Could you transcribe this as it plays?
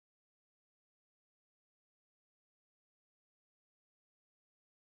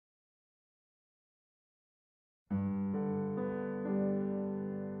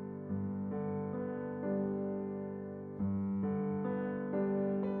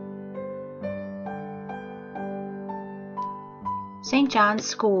St. John's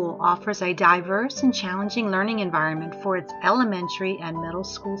School offers a diverse and challenging learning environment for its elementary and middle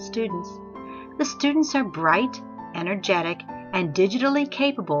school students. The students are bright, energetic, and digitally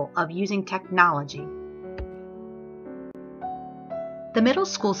capable of using technology. The middle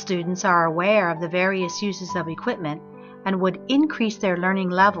school students are aware of the various uses of equipment and would increase their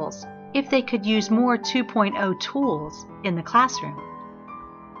learning levels if they could use more 2.0 tools in the classroom.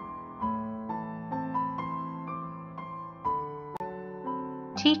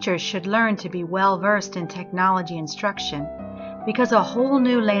 Teachers should learn to be well-versed in technology instruction because a whole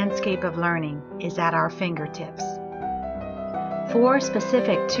new landscape of learning is at our fingertips. 4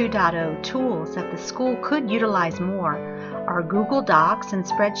 specific 2.0 tools that the school could utilize more are Google Docs and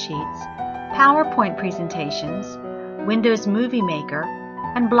spreadsheets, PowerPoint presentations, Windows Movie Maker,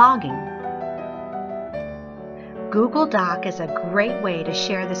 and blogging. Google Doc is a great way to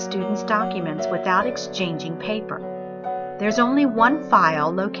share the students' documents without exchanging paper. There's only one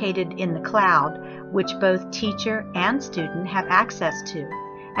file located in the cloud which both teacher and student have access to,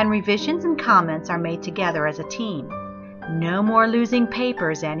 and revisions and comments are made together as a team. No more losing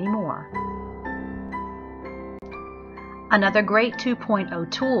papers anymore. Another great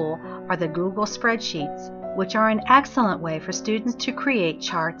 2.0 tool are the Google Spreadsheets, which are an excellent way for students to create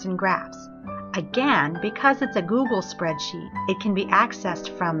charts and graphs. Again, because it's a Google spreadsheet, it can be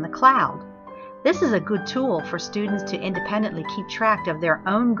accessed from the cloud. This is a good tool for students to independently keep track of their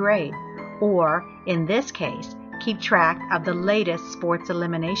own grade, or, in this case, keep track of the latest sports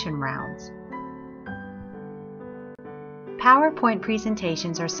elimination rounds. PowerPoint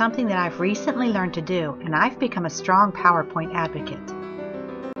presentations are something that I've recently learned to do, and I've become a strong PowerPoint advocate.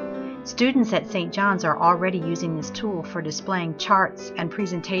 Students at St. John's are already using this tool for displaying charts and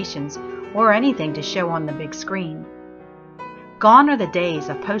presentations or anything to show on the big screen. Gone are the days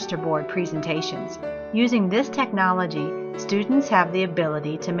of poster board presentations. Using this technology, students have the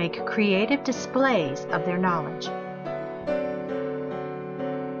ability to make creative displays of their knowledge.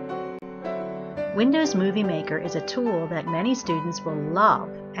 Windows Movie Maker is a tool that many students will love,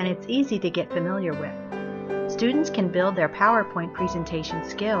 and it's easy to get familiar with. Students can build their PowerPoint presentation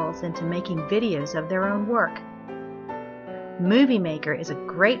skills into making videos of their own work. Movie Maker is a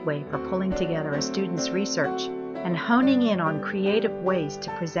great way for pulling together a student's research and honing in on creative ways to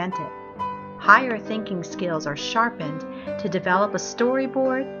present it. Higher thinking skills are sharpened to develop a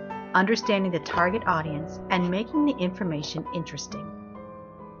storyboard, understanding the target audience, and making the information interesting.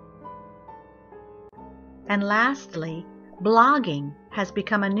 And lastly, blogging has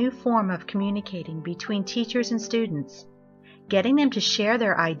become a new form of communicating between teachers and students. Getting them to share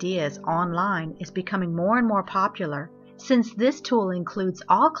their ideas online is becoming more and more popular since this tool includes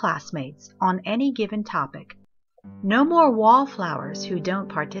all classmates on any given topic. No more wallflowers who don't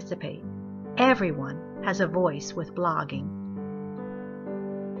participate. Everyone has a voice with blogging.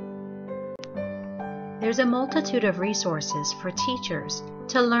 There's a multitude of resources for teachers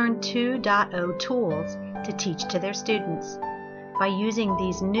to learn 2.0 tools to teach to their students. By using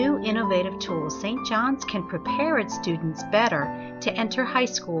these new innovative tools, St. John's can prepare its students better to enter high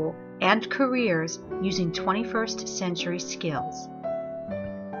school and careers using 21st century skills.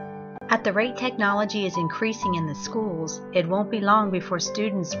 At the rate technology is increasing in the schools, it won't be long before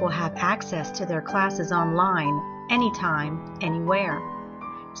students will have access to their classes online, anytime, anywhere.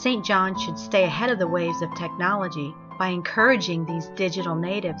 St. John should stay ahead of the waves of technology by encouraging these digital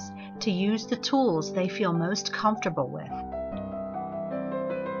natives to use the tools they feel most comfortable with.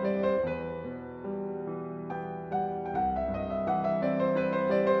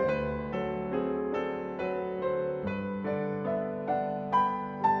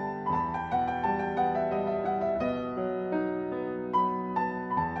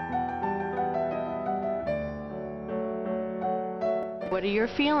 What are your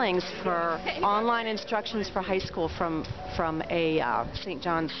feelings for online instructions for high school from a St.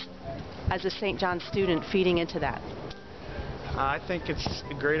 John's, as a St. John's student feeding into that? I think it's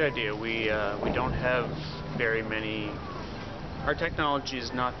a great idea. We don't have very many. Our technology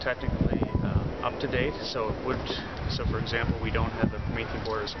is not technically up to date, so for example, we don't have a Promethean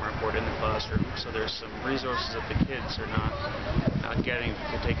board or Smart board in the classroom. So there's some resources that the kids are not getting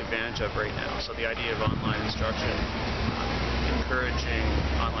to take advantage of right now. So the idea of online instruction, encouraging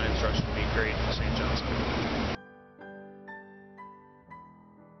online instruction would be great for St. John's.